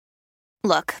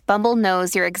Look, Bumble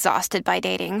knows you're exhausted by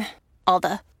dating. All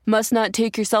the must not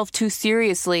take yourself too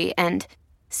seriously and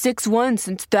 6'1"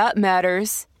 since that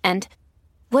matters. And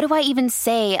what do I even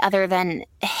say other than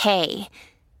hey?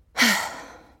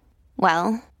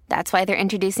 Well, that's why they're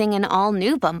introducing an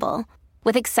all-new Bumble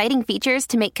with exciting features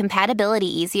to make compatibility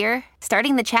easier,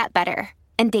 starting the chat better,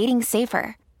 and dating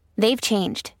safer. They've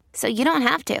changed, so you don't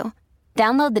have to.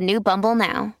 Download the new Bumble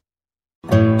now.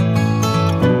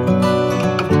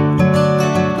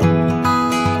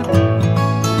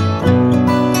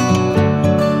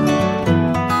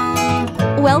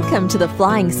 Welcome to the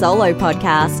Flying Solo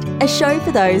podcast, a show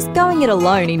for those going it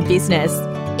alone in business.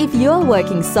 If you're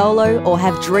working solo or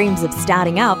have dreams of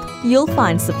starting up, you'll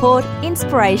find support,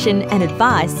 inspiration and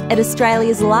advice at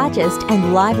Australia's largest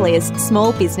and liveliest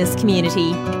small business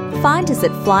community. Find us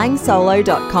at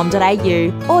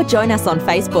flyingsolo.com.au or join us on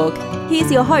Facebook.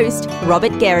 Here's your host,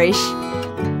 Robert Gerish.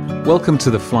 Welcome to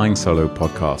the Flying Solo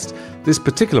podcast. This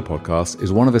particular podcast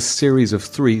is one of a series of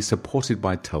 3 supported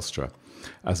by Telstra.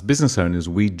 As business owners,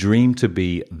 we dream to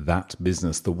be that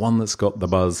business, the one that's got the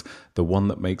buzz, the one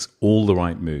that makes all the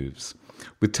right moves.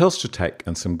 With Telstra Tech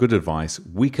and some good advice,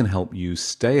 we can help you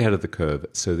stay ahead of the curve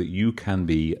so that you can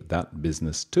be that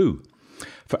business too.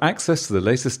 For access to the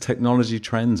latest technology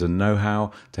trends and know-how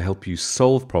to help you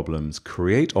solve problems,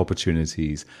 create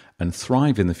opportunities, and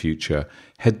thrive in the future,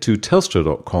 head to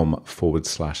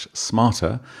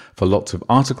telstra.com/smarter for lots of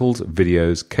articles,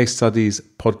 videos, case studies,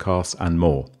 podcasts, and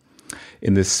more.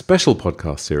 In this special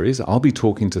podcast series, I'll be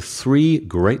talking to 3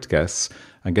 great guests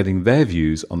and getting their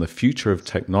views on the future of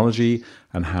technology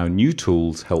and how new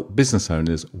tools help business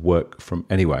owners work from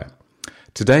anywhere.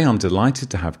 Today, I'm delighted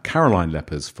to have Caroline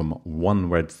Lepers from One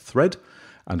Red Thread,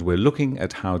 and we're looking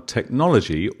at how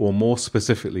technology, or more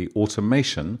specifically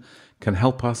automation, can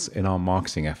help us in our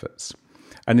marketing efforts,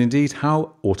 and indeed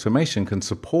how automation can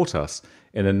support us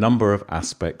in a number of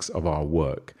aspects of our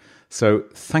work. So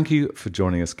thank you for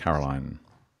joining us, Caroline.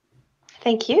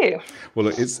 Thank you. Well,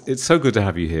 look, it's so good to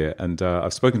have you here, and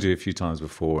I've spoken to you a few times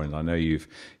before, and I know you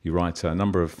write a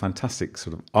number of fantastic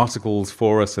sort of articles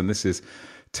for us, and this is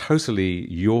totally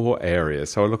your area.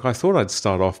 So look, I thought I'd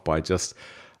start off by just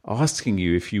asking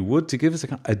you, if you would, to give us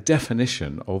a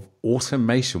definition of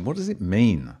automation. What does it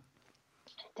mean?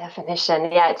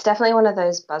 Definition. Yeah, it's definitely one of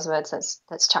those buzzwords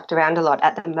that's chucked around a lot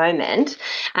at the moment.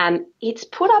 It's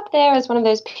put up there as one of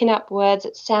those pin-up words.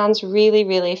 It sounds really,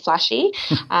 really flashy.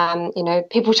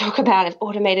 People talk about, I've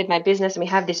automated my business, and we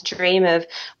have this dream of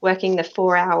working the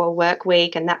 4-hour work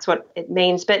week, and that's what it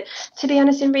means. But to be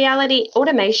honest, in reality,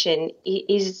 automation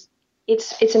is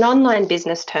It's an online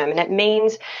business term, and it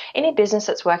means any business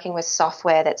that's working with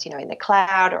software that's, in the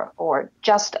cloud or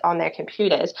just on their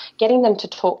computers, getting them to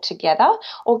talk together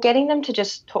or getting them to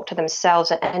just talk to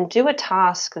themselves and do a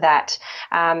task that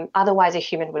otherwise a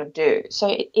human would do. So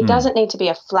it doesn't need to be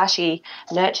a flashy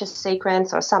nurture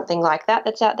sequence or something like that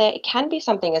that's out there. It can be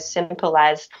something as simple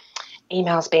as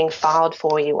emails being filed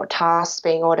for you or tasks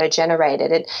being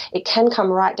auto-generated. It can come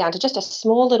right down to just a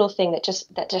small little thing that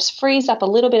just frees up a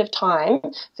little bit of time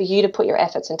for you to put your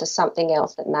efforts into something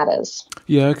else that matters.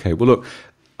 Yeah, okay. Well, look,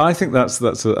 I think that's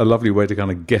a lovely way to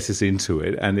kind of get us into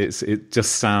it, and it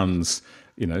just sounds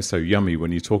so yummy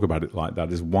when you talk about it like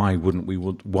that. Is why wouldn't we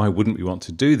want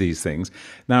to do these things?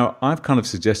 Now, I've kind of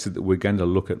suggested that we're going to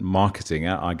look at marketing,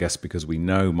 I guess, because we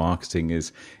know marketing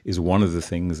is one of the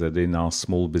things that in our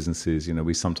small businesses,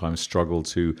 we sometimes struggle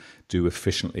to do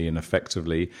efficiently and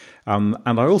effectively. And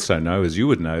I also know, as you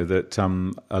would know, that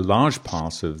a large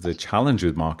part of the challenge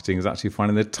with marketing is actually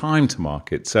finding the time to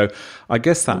market. So I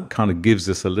guess that kind of gives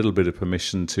us a little bit of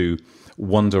permission to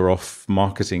wander off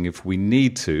marketing if we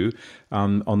need to,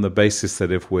 on the basis that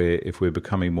if we're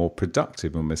becoming more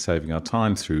productive and we're saving our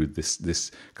time through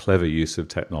this clever use of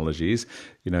technologies,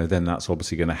 then that's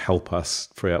obviously going to help us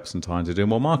free up some time to do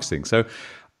more marketing. So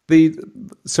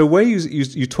where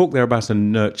you talk there about a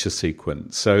nurture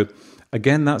sequence. So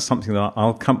again, that's something that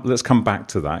let's come back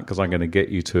to that, because I'm going to get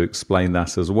you to explain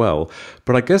that as well.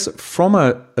 But I guess from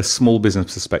a small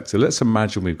business perspective, let's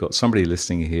imagine we've got somebody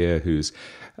listening here who's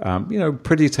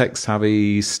pretty tech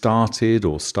savvy,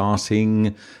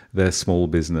 starting their small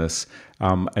business,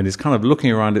 and is kind of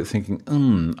looking around it thinking,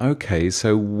 okay,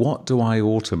 so what do I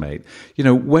automate?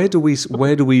 Where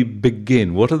do we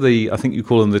begin? What are I think you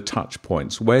call them the touch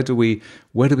points. Where do we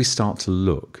start to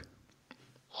look?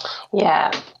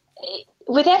 Yeah.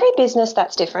 With every business,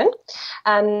 that's different.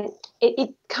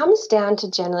 it comes down to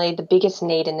generally the biggest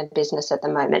need in the business at the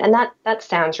moment. And that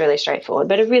sounds really straightforward,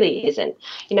 but it really isn't.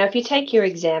 If you take your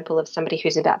example of somebody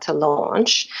who's about to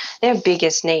launch, their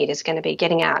biggest need is going to be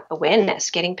getting out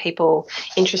awareness, getting people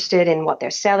interested in what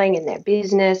they're selling, in their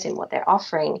business, in what they're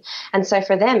offering. And so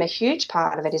for them, a huge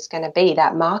part of it is going to be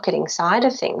that marketing side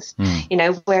of things.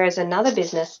 Whereas another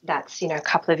business that's, a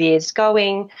couple of years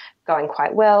going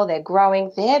quite well, they're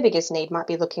growing, their biggest need might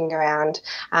be looking around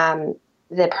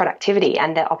their productivity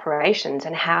and their operations,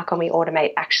 and how can we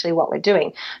automate actually what we're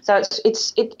doing. So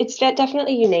it's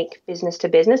definitely unique business to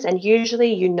business, and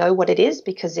usually what it is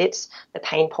because it's the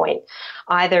pain point.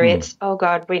 Either it's, oh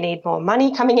God, we need more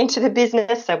money coming into the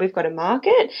business, so we've got to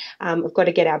market, we've got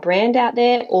to get our brand out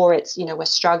there, or it's, we're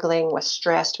struggling, we're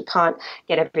stressed, we can't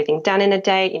get everything done in a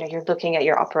day. You're looking at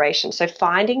your operations. So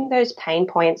finding those pain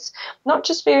points, not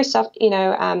just for yourself,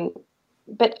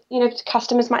 but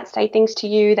customers might say things to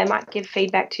you, they might give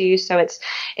feedback to you. So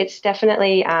it's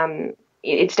definitely going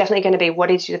to be, what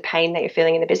is the pain that you're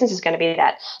feeling in the business is going to be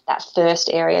that first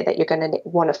area that you're going to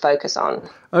want to focus on.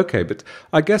 Okay, but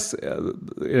I guess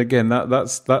again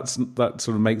that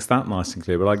sort of makes that nice and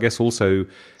clear. But I guess also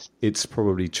it's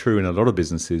probably true in a lot of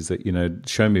businesses that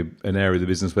show me an area of the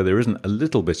business where there isn't a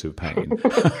little bit of pain,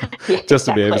 just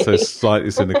to be ever so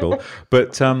slightly cynical.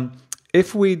 But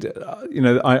if we'd,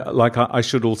 I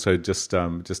should also just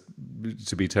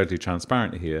to be totally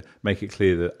transparent here, make it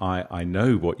clear that I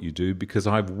know what you do because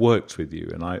I've worked with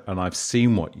you and I've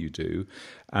seen what you do,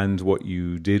 and what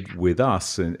you did with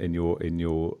us in your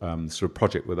sort of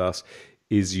project with us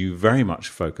is you very much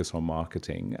focus on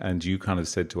marketing, and you kind of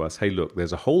said to us, hey, look,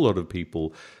 there's a whole lot of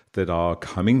people that are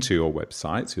coming to your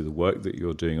website through the work that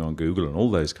you're doing on Google and all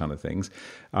those kind of things,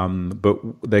 but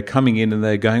they're coming in and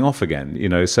they're going off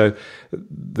again, so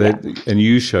and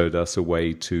you showed us a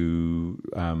way to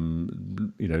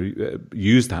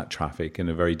use that traffic in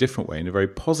a very different way, in a very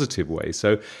positive way.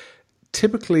 So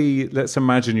typically, let's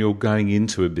imagine you're going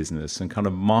into a business and kind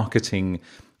of marketing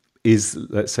has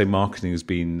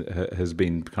been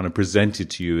kind of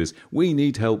presented to you as, we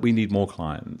need help, we need more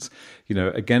clients.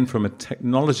 Again, from a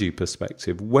technology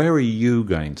perspective, where are you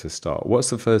going to start? What's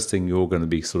the first thing you're going to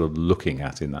be sort of looking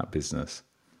at in that business?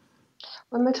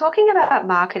 When we're talking about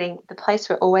marketing, the place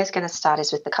we're always going to start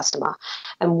is with the customer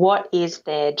and what is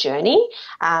their journey.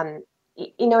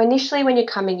 Initially when you're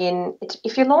coming in,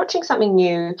 if you're launching something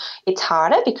new, it's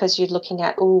harder because you're looking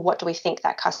at, what do we think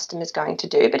that customer is going to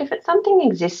do? But if it's something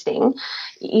existing,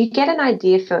 you get an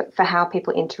idea for how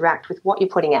people interact with what you're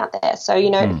putting out there. So,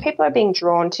 if people are being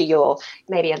drawn to your,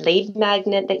 maybe a lead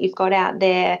magnet that you've got out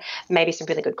there, maybe some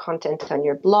really good content on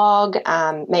your blog,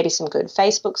 maybe some good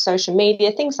Facebook, social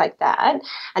media, things like that,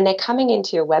 and they're coming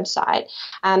into your website,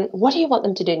 what do you want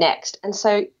them to do next? And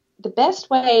so the best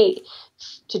way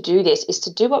to do this is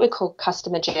to do what we call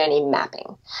customer journey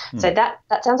mapping. So that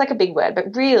sounds like a big word,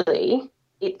 but really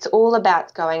it's all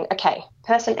about going, okay,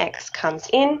 person X comes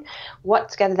in,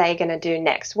 what are they going to do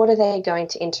next? What are they going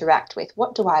to interact with?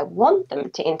 What do I want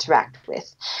them to interact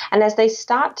with? And as they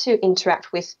start to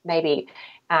interact with maybe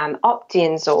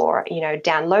opt-ins or,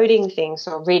 downloading things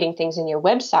or reading things in your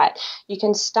website, you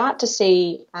can start to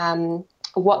see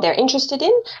what they're interested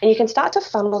in, and you can start to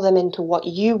funnel them into what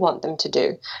you want them to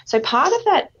do. So part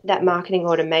of that marketing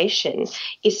automation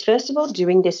is, first of all,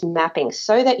 doing this mapping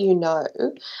so that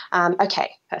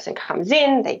okay, person comes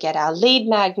in, they get our lead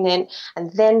magnet,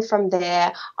 and then from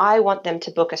there, I want them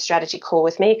to book a strategy call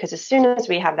with me, because as soon as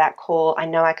we have that call, I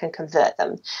know I can convert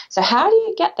them. So how do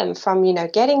you get them from,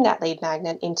 getting that lead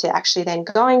magnet into actually then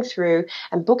going through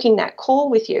and booking that call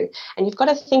with you? And you've got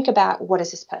to think about, what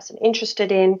is this person interested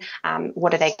in?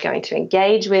 What are they going to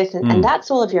engage with? And that's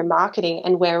all of your marketing.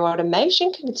 And where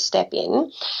automation can step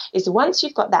in is, once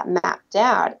you've got that mapped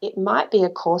out, it might be a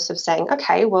course of saying,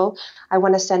 okay, well, I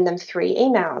want to send them 3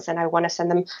 emails, and I want to send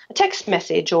them a text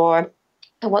message, or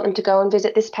I want them to go and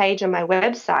visit this page on my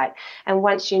website. And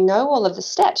once you know all of the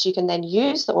steps, you can then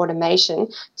use the automation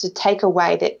to take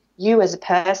away that you as a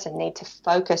person need to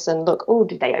focus and look,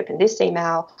 did they open this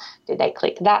email? Did they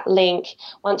click that link?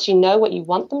 Once you know what you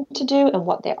want them to do and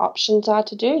what their options are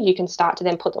to do, you can start to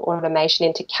then put the automation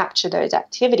in to capture those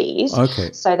activities,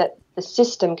 so that the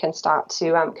system can start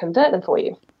to convert them for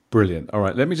you. Brilliant. All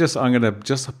right, I'm going to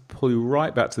just pull you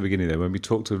right back to the beginning there when we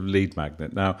talked of lead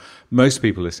magnet. Now, most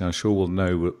people listening, I'm sure, will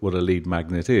know what a lead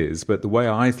magnet is, but the way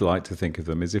I like to think of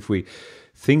them is, if we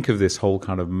think of this whole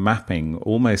kind of mapping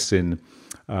almost in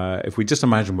if we just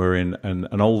imagine we're in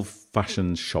an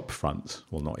old-fashioned shop front,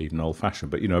 well, not even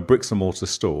old-fashioned, but, a bricks and mortar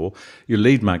store, your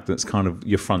lead magnet's kind of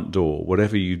your front door.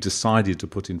 Whatever you decided to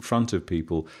put in front of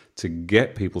people to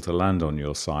get people to land on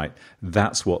your site,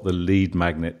 that's what the lead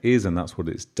magnet is, and that's what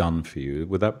it's done for you.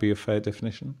 Would that be a fair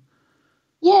definition?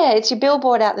 Yeah, it's your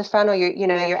billboard out the front, or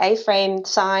your A-frame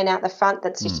sign out the front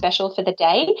that's your special for the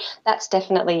day. That's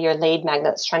definitely your lead magnet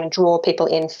that's trying to draw people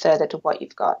in further to what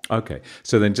you've got. Okay,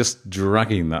 so then just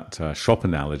dragging that shop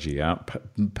analogy out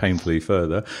painfully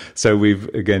further. So we've,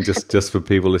 again, just for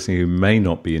people listening who may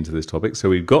not be into this topic, so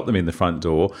we've got them in the front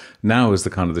door. Now as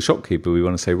the shopkeeper, we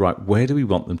want to say, right, where do we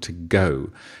want them to go?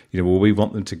 Well, we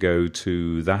want them to go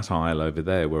to that aisle over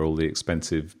there where all the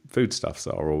expensive foodstuffs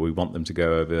are, or we want them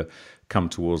to come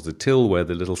towards the till where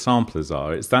the little samplers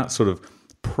are. It's that sort of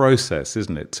process,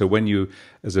 isn't it? So when you,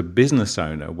 as a business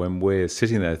owner, when we're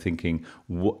sitting there thinking,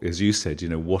 as you said,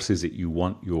 what is it you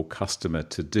want your customer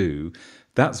to do?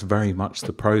 That's very much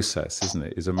the process, isn't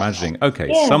it? Is imagining,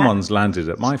 okay, someone's landed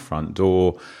at my front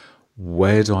door.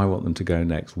 Where do I want them to go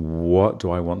next? What do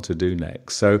I want to do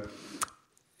next? So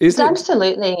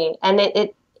absolutely. And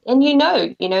and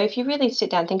if you really sit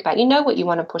down and think about it, what you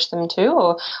want to push them to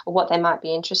or what they might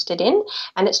be interested in.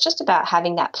 And it's just about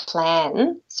having that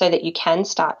plan so that you can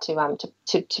start to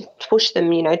push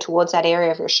them, towards that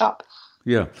area of your shop.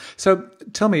 Yeah. So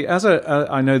tell me,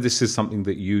 I know this is something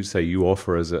that you say you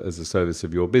offer as a service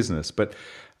of your business, but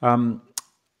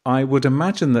I would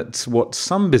imagine that what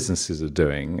some businesses are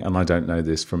doing, and I don't know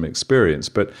this from experience,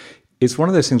 but it's one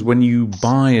of those things when you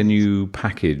buy a new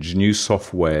package, new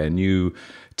software, new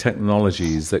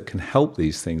technologies that can help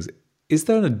these things, is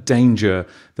there a danger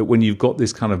that when you've got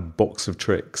this kind of box of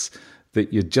tricks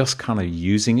that you're just kind of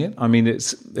using it? I mean,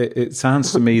 it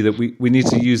sounds to me that we need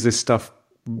to use this stuff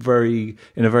in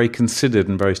a very considered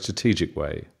and very strategic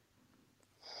way.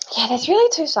 Yeah, there's really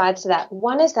two sides to that.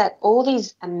 One is that all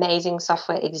these amazing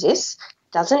software exists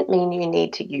doesn't mean you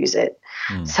need to use it.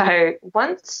 So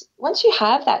once you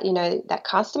have that, that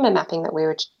customer mapping that we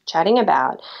were chatting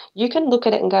about, you can look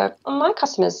at it and go, oh, my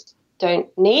customers don't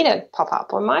need a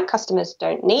pop-up, or my customers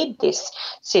don't need this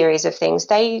series of things.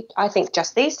 I think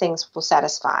just these things will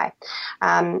satisfy.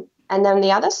 And then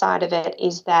the other side of it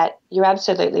is that you're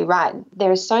absolutely right.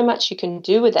 There is so much you can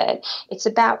do with it. It's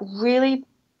about really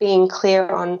being clear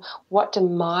on what do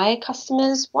my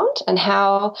customers want and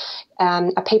how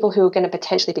are people who are going to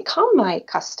potentially become my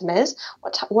customers,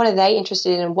 what are they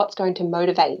interested in and what's going to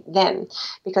motivate them?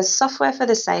 Because software for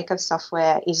the sake of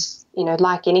software is,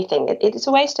 like anything, it's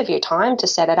a waste of your time to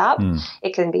set it up.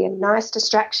 It can be a nice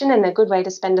distraction and a good way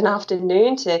to spend an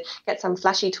afternoon to get some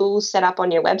flashy tools set up on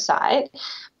your website.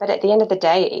 But at the end of the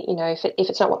day, if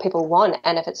it's not what people want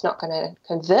and if it's not going to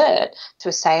convert to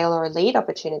a sale or a lead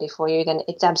opportunity for you, then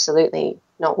it's absolutely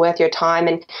not worth your time.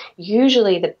 And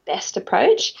usually the best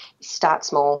approach is start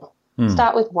small.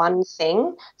 Start with one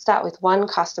thing, start with one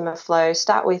customer flow,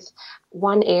 start with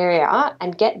one area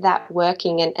and get that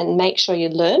working and make sure you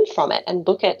learn from it and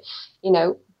look at,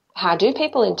 how do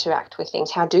people interact with things?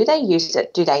 How do they use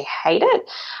it? Do they hate it?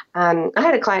 I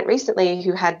had a client recently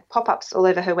who had pop-ups all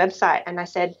over her website, and I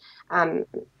said,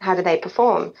 how do they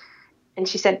perform? And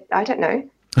she said, I don't know.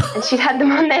 And she'd had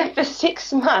them on there for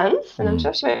 6 months, and I'm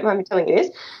sure she won't mind me telling you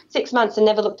this, 6 months and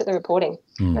never looked at the reporting.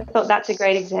 I thought that's a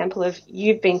great example of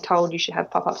you've been told you should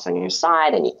have pop-ups on your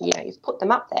site and you've put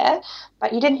them up there,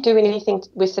 but you didn't do anything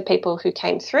with the people who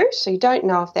came through, so you don't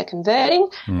know if they're converting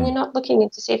and you're not looking in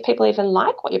to see if people even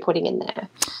like what you're putting in there.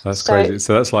 That's crazy.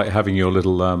 So that's like having your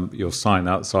little your sign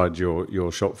outside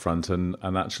your shop front and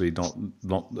actually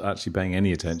not actually paying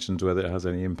any attention to whether it has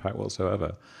any impact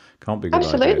whatsoever. Can't be a good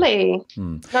Absolutely.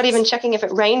 idea. Not even checking if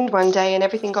it rained one day and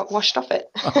everything got washed off it.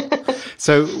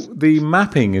 So the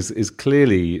mapping is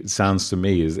clearly, it sounds to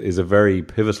me, is a very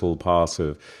pivotal part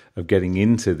of getting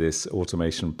into this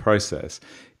automation process,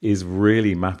 is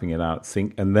really mapping it out.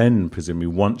 And then presumably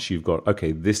once you've got,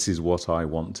 okay, this is what I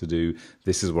want to do,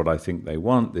 this is what I think they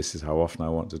want, this is how often I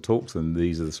want to talk to them,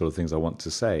 these are the sort of things I want to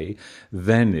say,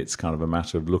 then it's kind of a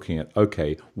matter of looking at,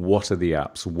 okay, what are the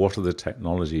apps, what are the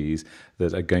technologies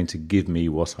that are going to give me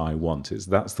what I want?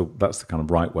 That's the kind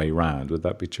of right way round. Would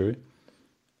that be true?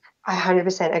 I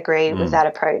 100% agree with that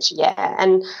approach, yeah.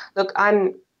 And look,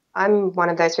 I'm one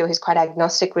of those people who's quite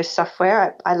agnostic with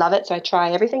software. I love it, so I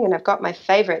try everything, and I've got my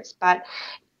favorites. But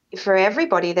for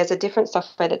everybody, there's a different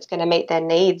software that's going to meet their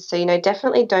needs. So,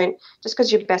 definitely don't, just because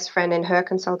your best friend in her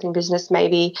consulting business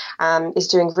maybe is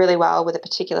doing really well with a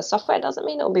particular software, doesn't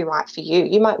mean it'll be right for you.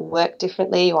 You might work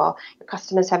differently or your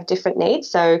customers have different needs.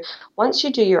 So once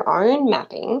you do your own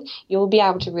mapping, you'll be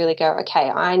able to really go, okay,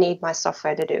 I need my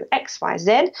software to do X, Y,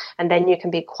 Z, and then you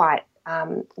can be quite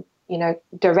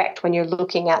direct when you're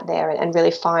looking out there and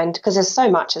really find, because there's so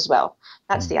much as well.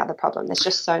 That's the other problem. There's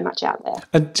just so much out there.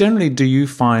 And generally, do you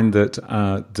find that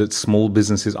that small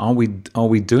businesses, are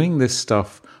we doing this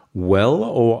stuff well,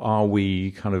 or are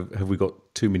we have we got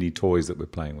too many toys that we're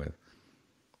playing with?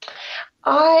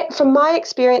 From my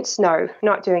experience, no,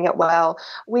 not doing it well.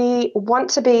 We want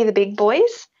to be the big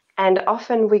boys, and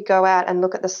often we go out and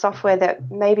look at the software that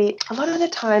maybe a lot of the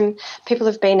time people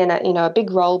have been in a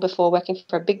big role before working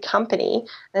for a big company,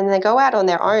 and they go out on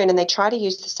their own and they try to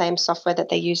use the same software that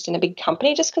they used in a big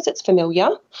company just because it's familiar.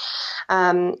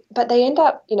 But they end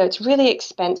up, it's really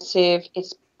expensive.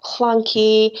 It's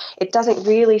clunky. It doesn't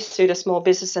really suit a small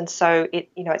business, and so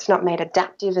it's not made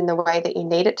adaptive in the way that you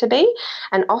need it to be.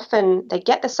 And often they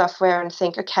get the software and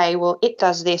think, okay, well, it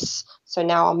does this, so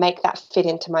now I'll make that fit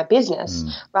into my business,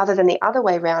 rather than the other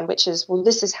way around, which is, well,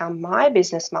 this is how my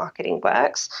business marketing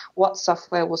works. What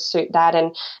software will suit that?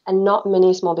 And not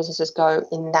many small businesses go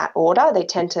in that order. They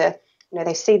tend to,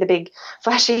 they see the big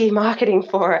flashy marketing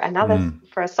for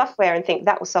a software and think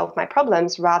that will solve my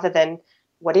problems, rather than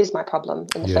what is my problem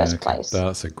in the first place.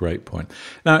 That's a great point.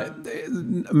 Now,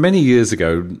 many years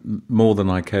ago, more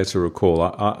than I care to recall,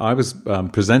 I was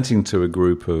presenting to a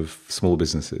group of small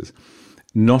businesses,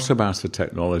 not about a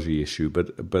technology issue,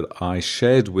 but I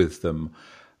shared with them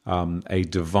a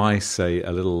device, a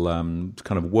little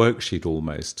kind of worksheet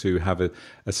almost, to have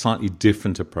a slightly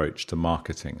different approach to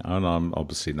marketing. And I'm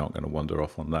obviously not going to wander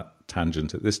off on that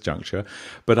tangent at this juncture,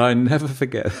 but I never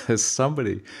forget there's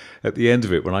somebody at the end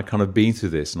of it, when I kind of been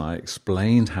through this and I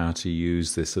explained how to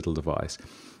use this little device,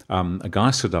 a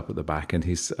guy stood up at the back and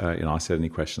he's, I said, any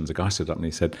questions? A guy stood up and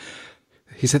he said,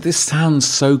 this sounds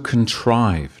so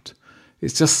contrived.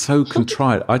 It's just so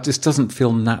contrived. It just doesn't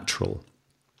feel natural.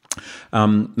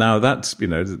 Now that's,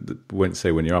 won't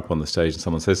say when you're up on the stage and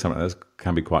someone says something that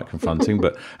can be quite confronting,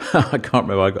 but I can't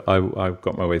remember. I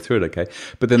got my way through it okay.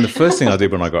 But then the first thing I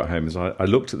did when I got home is I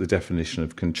looked at the definition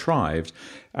of contrived,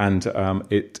 and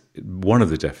one of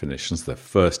the definitions, the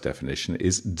first definition,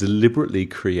 is deliberately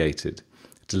created.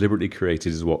 Deliberately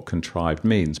created is what contrived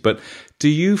means. But do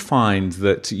you find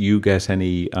that you get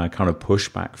any kind of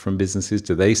pushback from businesses?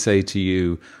 Do they say to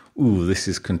you, ooh, this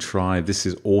is contrived, this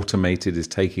is automated, is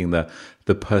taking the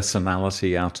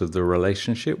personality out of the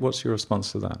relationship? What's your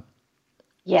response to that?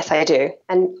 Yes, I do.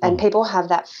 And people have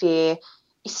that fear,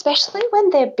 especially when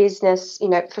their business,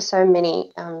 for so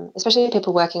many, especially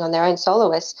people working on their own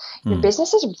soloists, your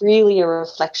business is really a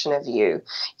reflection of you.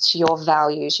 It's your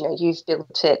values. You've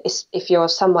built it. If you're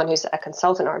someone who's a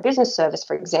consultant or a business service,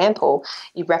 for example,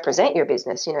 you represent your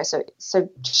business, so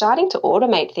starting to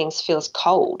automate things feels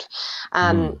cold.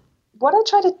 What I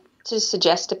try to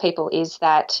suggest to people is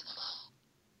that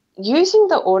using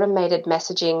the automated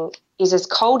messaging is as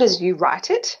cold as you write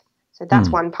it. So that's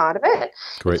one part of it.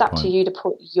 Great it's up point. to you to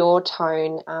put your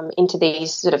tone into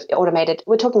these sort of automated,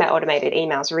 we're talking about automated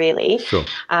emails really. Sure.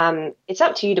 It's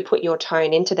up to you to put your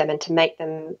tone into them and to make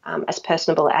them as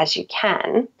personable as you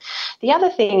can. The other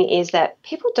thing is that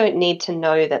people don't need to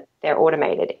know that they're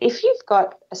automated. If you've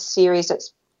got a series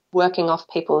that's working off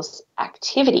people's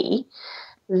activity,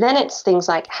 then it's things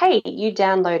like, hey, you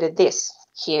downloaded this.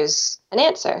 Here's an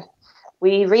answer.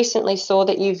 We recently saw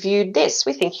that you viewed this.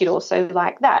 We think you'd also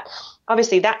like that.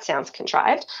 Obviously, that sounds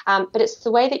contrived, but it's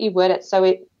the way that you word it.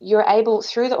 So you're able,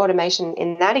 through the automation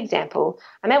in that example,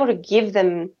 I'm able to give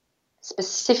them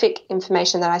specific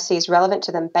information that I see is relevant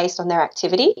to them based on their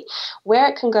activity. Where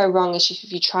it can go wrong is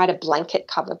if you try to blanket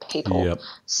cover people. Yep.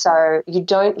 So you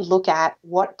don't look at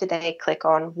what did they click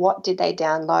on, what did they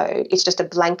download. It's just a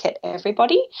blanket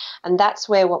everybody. And that's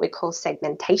where what we call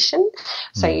segmentation.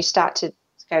 So you start to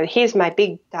go, here's my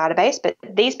big database, but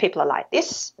these people are like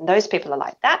this and those people are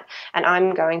like that. And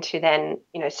I'm going to then,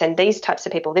 send these types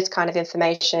of people this kind of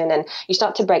information, and you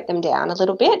start to break them down a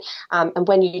little bit. And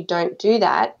when you don't do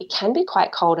that, it can be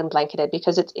quite cold and blanketed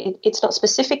because it's not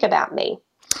specific about me.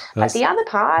 But the other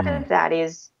part of that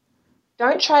is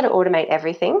don't try to automate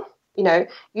everything.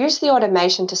 Use the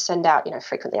automation to send out,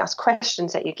 frequently asked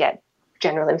questions that you get,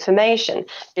 general information,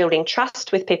 building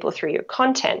trust with people through your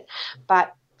content.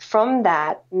 But from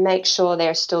that, make sure there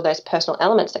are still those personal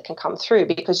elements that can come through,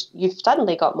 because you've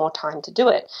suddenly got more time to do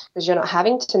it because you're not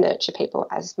having to nurture people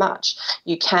as much.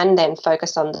 You can then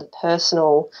focus on the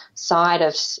personal side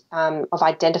of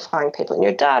identifying people in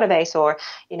your database, or,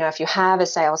 if you have a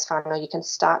sales funnel, you can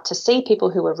start to see people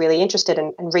who are really interested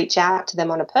and reach out to them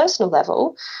on a personal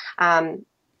level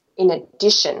in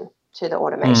addition to the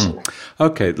automation.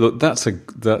 Okay, look, that's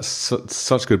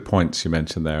such good points you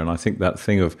mentioned there, and I think that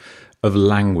thing of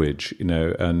language,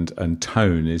 and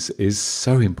tone is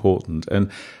so important.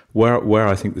 And where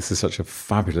I think this is such a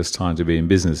fabulous time to be in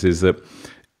business is that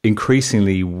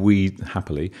increasingly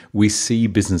we see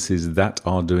businesses that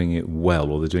are doing it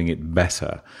well, or they're doing it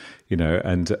better,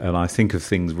 and I think of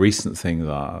recent things,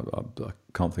 I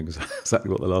can't think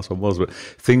exactly what the last one was, but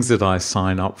things that I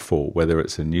sign up for, whether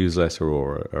it's a newsletter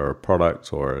or a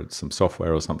product or some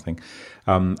software or something,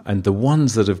 and the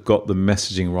ones that have got the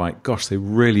messaging right, gosh, they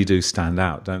really do stand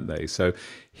out, don't they? So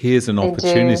here's an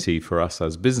opportunity for us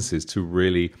as businesses to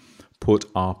really put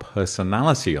our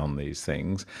personality on these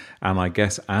things. And I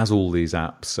guess as all these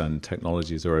apps and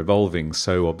technologies are evolving,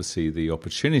 so obviously the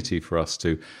opportunity for us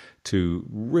to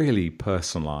really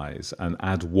personalize and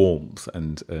add warmth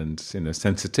and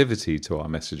sensitivity to our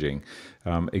messaging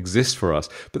exists for us.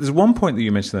 But there's one point that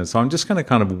you mentioned there, so I'm just going to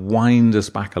kind of wind us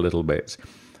back a little bit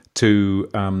to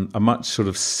a much sort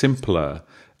of simpler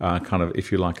kind of,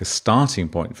 if you like, a starting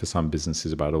point for some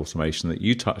businesses about automation that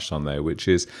you touched on there, which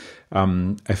is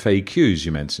FAQs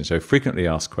you mentioned, so frequently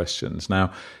asked questions.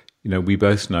 Now, we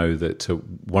both know that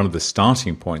one of the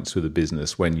starting points with a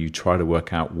business when you try to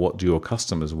work out what do your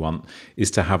customers want is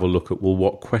to have a look at, well,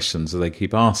 what questions do they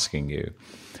keep asking you?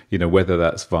 Whether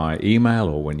that's via email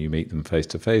or when you meet them face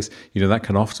to face, that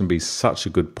can often be such a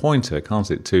good pointer,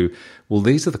 can't it, to, well,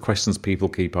 these are the questions people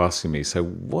keep asking me. So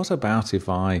what about if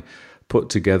I put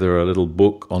together a little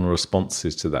book on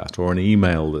responses to that, or an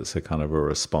email that's a kind of a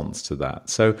response to that?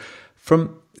 So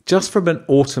from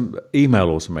an email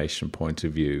automation point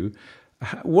of view,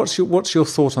 what's your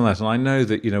thought on that? And I know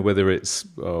that whether it's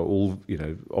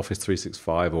Office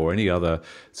 365 or any other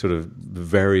sort of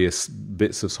various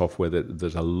bits of software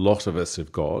that a lot of us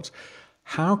have got,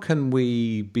 how can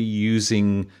we be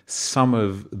using some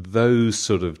of those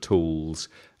sort of tools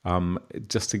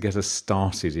just to get us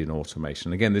started in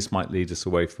automation? Again, this might lead us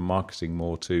away from marketing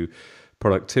more to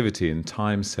productivity and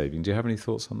time saving. Do you have any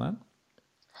thoughts on that?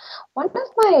 One of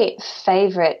my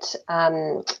favorite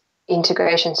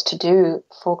integrations to do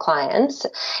for clients,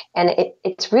 and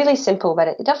it's really simple, but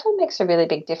it definitely makes a really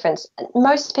big difference.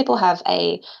 Most people have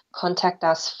a contact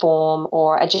us form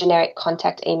or a generic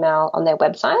contact email on their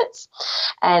websites,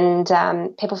 and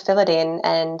people fill it in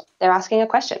and they're asking a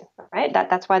question, right?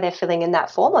 That's why they're filling in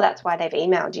that form, or that's why they've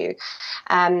emailed you.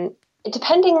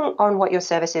 Depending on what your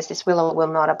service is, this will or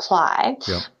will not apply.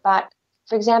 Yeah. But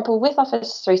for example, with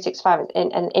Office 365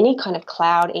 and any kind of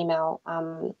cloud email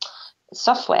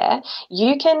software,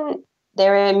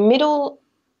 there are middle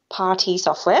party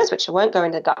softwares, which I won't go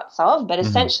into the guts of, but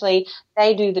essentially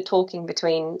they do the talking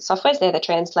between softwares. They're the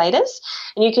translators.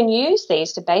 And you can use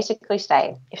these to basically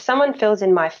say, if someone fills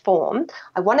in my form,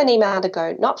 I want an email to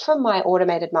go not from my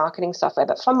automated marketing software,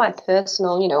 but from my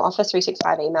personal, Office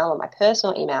 365 email or my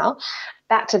personal email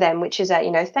back to them, which is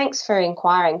thanks for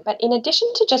inquiring. But in addition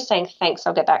to just saying, thanks,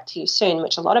 I'll get back to you soon,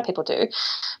 which a lot of people do,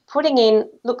 putting in,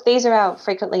 look, these are our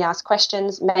frequently asked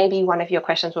questions. Maybe one of your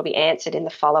questions will be answered in the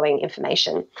following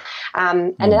information.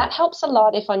 And that helps a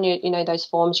lot if on your, those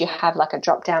forms you have like a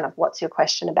drop down of what's your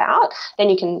question about. Then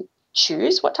you can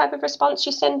choose what type of response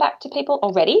you send back to people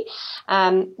already.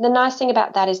 The nice thing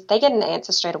about that is they get an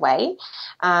answer straight away.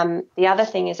 The other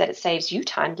thing is that it saves you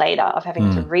time later of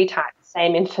having to retype the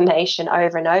same information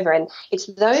over and over. And it's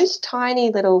those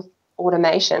tiny little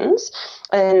automations,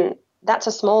 and that's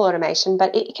a small automation,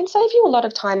 but it can save you a lot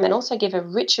of time and also give a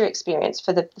richer experience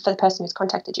for the person who's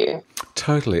contacted you.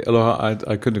 Totally.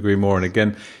 I couldn't agree more. And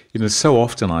again, so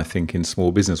often I think in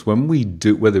small business, when we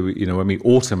do, when we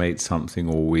automate something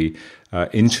or we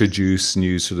introduce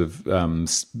new sort of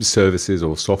services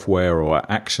or software or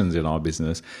actions in our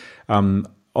business, on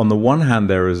the one hand,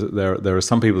 there are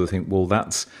some people that think, well,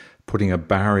 that's putting a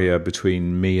barrier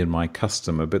between me and my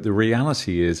customer. But the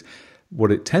reality is, what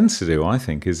it tends to do, I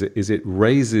think, is it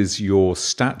raises your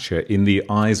stature in the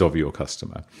eyes of your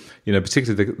customer.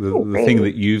 Particularly the thing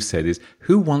that you've said is,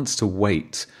 who wants to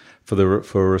wait for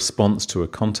a response to a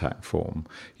contact form?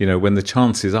 When the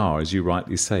chances are, as you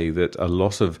rightly say, that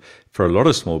for a lot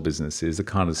of small businesses, the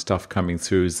kind of stuff coming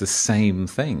through is the same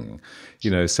thing.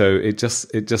 So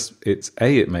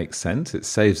it makes sense, it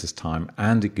saves us time,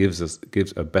 and it gives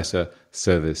a better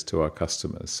service to our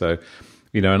customers. So.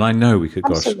 And I know we could,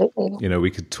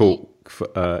 we could talk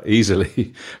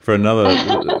easily for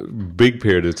another big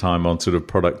period of time on sort of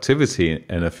productivity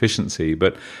and efficiency.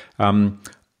 But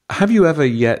have you ever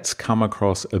yet come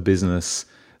across a business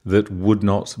that would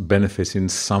not benefit in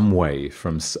some way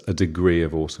from a degree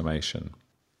of automation?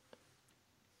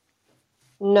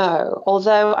 No,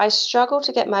 although I struggle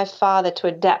to get my father to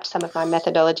adapt some of my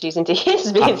methodologies into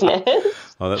his business.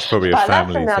 Oh, that's probably a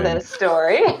family thing. That's another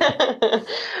story.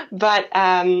 But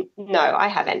no, I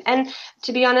haven't. And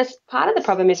to be honest, part of the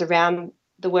problem is around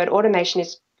the word automation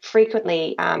is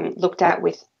frequently looked at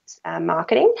with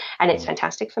marketing, and it's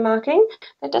fantastic for marketing.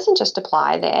 It doesn't just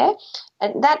apply there.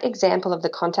 And that example of the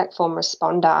contact form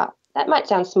responder, that might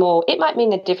sound small. It might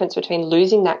mean the difference between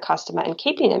losing that customer and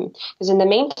keeping them, because in the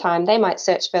meantime, they might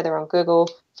search further on Google,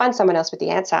 find someone else with the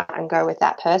answer, and go with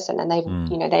that person, and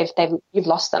you've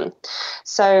lost them.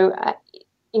 So,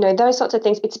 those sorts of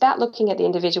things. It's about looking at the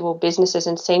individual businesses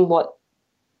and seeing what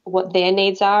their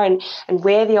needs are and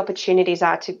where the opportunities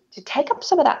are to take up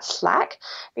some of that slack,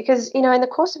 because, in the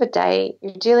course of a day,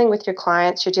 you're dealing with your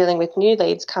clients, you're dealing with new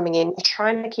leads coming in, you're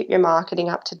trying to keep your marketing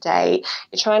up to date,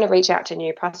 you're trying to reach out to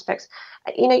new prospects.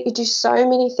 You do so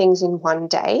many things in one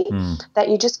day that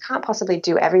you just can't possibly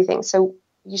do everything. So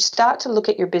you start to look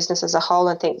at your business as a whole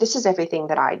and think, this is everything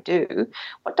that I do.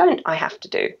 What don't I have to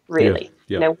do, really?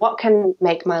 Yeah. What can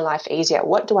make my life easier?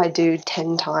 What do I do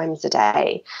 10 times a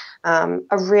day? A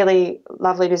really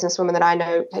lovely businesswoman that I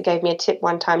know gave me a tip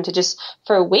one time to just,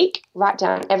 for a week, write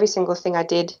down every single thing I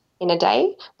did in a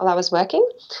day while I was working.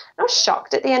 I was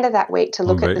shocked at the end of that week to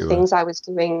look at the things I was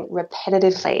doing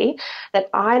repetitively,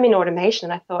 that I'm in automation.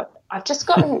 And I thought, I've just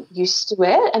gotten used to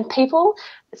it. And people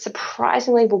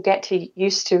surprisingly will get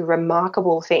used to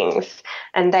remarkable things,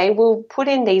 and they will put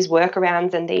in these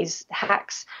workarounds and these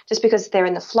hacks just because they're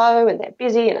in the flow and they're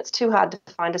busy and it's too hard to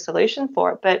find a solution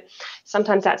for it. But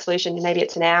sometimes that solution, maybe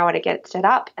it's an hour to get it set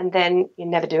up, and then you're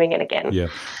never doing it again. Yeah.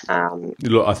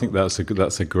 Look, I think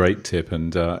that's a great tip,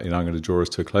 and I'm going to draw us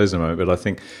to a close in a moment. But I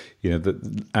think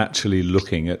that actually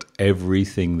looking at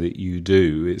everything that you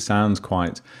do, it sounds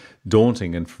quite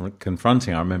daunting and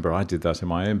confronting. I remember I did that in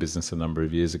my own business a number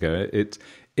of years ago.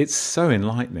 It's so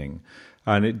enlightening,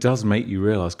 and it does make you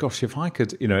realize, gosh, if I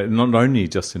could, not only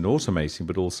just in automating,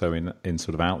 but also in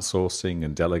sort of outsourcing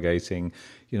and delegating,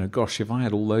 gosh, if I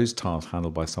had all those tasks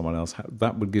handled by someone else,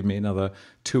 that would give me another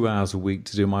 2 hours a week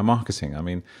to do my marketing. I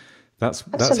mean, that's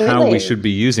how we should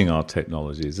be using our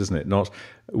technologies, isn't it? Not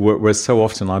whereas so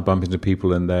often I bump into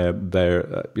people and they're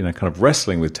kind of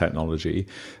wrestling with technology,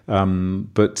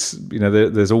 but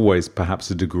there's always perhaps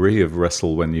a degree of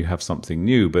wrestle when you have something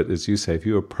new. But as you say, if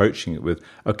you're approaching it with,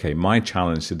 okay, my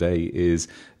challenge today is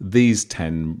these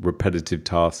 10 repetitive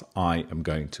tasks I am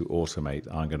going to automate.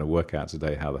 I'm going to work out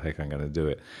today how the heck I'm going to do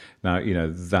it. Now,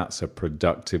 that's a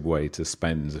productive way to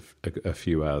spend a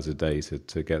few hours a day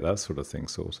to get that sort of thing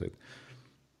sorted.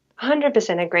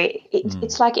 100% agree.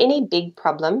 It's like any big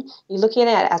problem. You're looking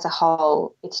at it as a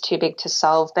whole, it's too big to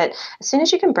solve. But as soon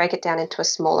as you can break it down into a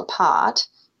smaller part,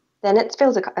 then it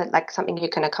feels like something you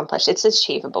can accomplish. It's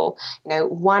achievable.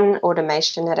 One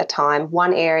automation at a time,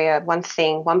 one area, one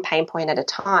thing, one pain point at a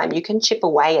time. You can chip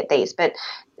away at these. But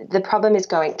the problem is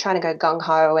trying to go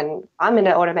gung-ho and I'm going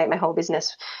to automate my whole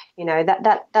business.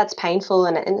 That's painful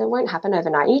and it won't happen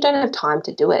overnight. You don't have time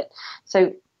to do it.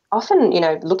 So often,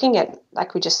 looking at,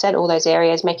 like we just said, all those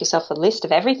areas, make yourself a list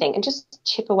of everything and just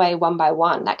chip away one by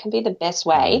one. That can be the best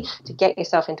way to get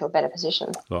yourself into a better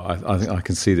position. Well, I think I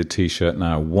can see the T-shirt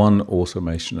now, one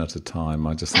automation at a time.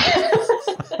 I just think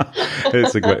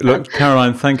it's a great look.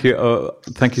 Caroline, thank you.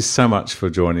 Thank you so much for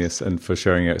joining us and for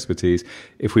sharing your expertise.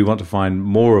 If we want to find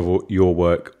more of your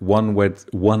work,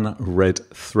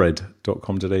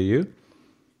 oneredthread.com.au.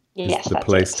 Yes, is the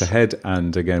place to head.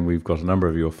 And again, we've got a number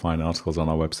of your fine articles on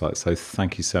our website. So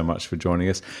thank you so much for joining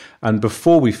us. And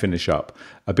before we finish up,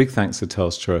 a big thanks to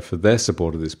Telstra for their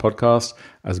support of this podcast.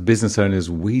 As business owners,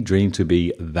 we dream to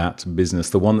be that business,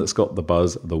 the one that's got the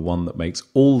buzz, the one that makes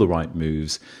all the right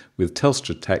moves. With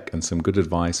Telstra Tech and some good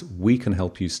advice, we can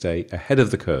help you stay ahead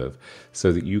of the curve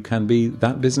so that you can be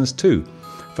that business too.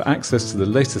 For access to the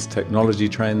latest technology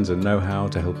trends and know-how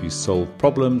to help you solve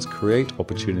problems, create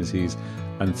opportunities,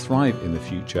 and thrive in the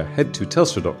future, head to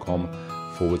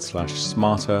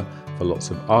telstra.com/smarter for lots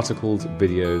of articles,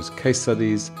 videos, case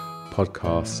studies,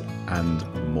 podcasts, and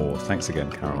more. Thanks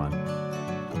again, Caroline.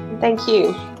 Thank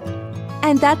you.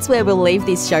 And that's where we'll leave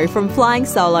this show from Flying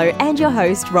Solo and your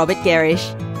host, Robert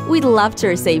Gerish. We'd love to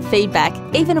receive feedback,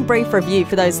 even a brief review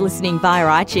for those listening via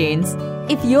iTunes.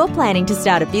 If you're planning to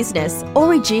start a business or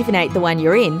rejuvenate the one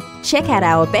you're in, check out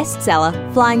our bestseller,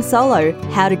 Flying Solo,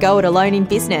 How to Go It Alone in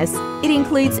Business. It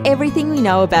includes everything we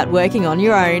know about working on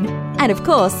your own. And of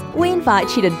course, we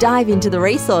invite you to dive into the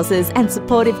resources and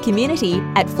supportive community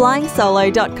at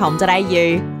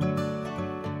flyingsolo.com.au.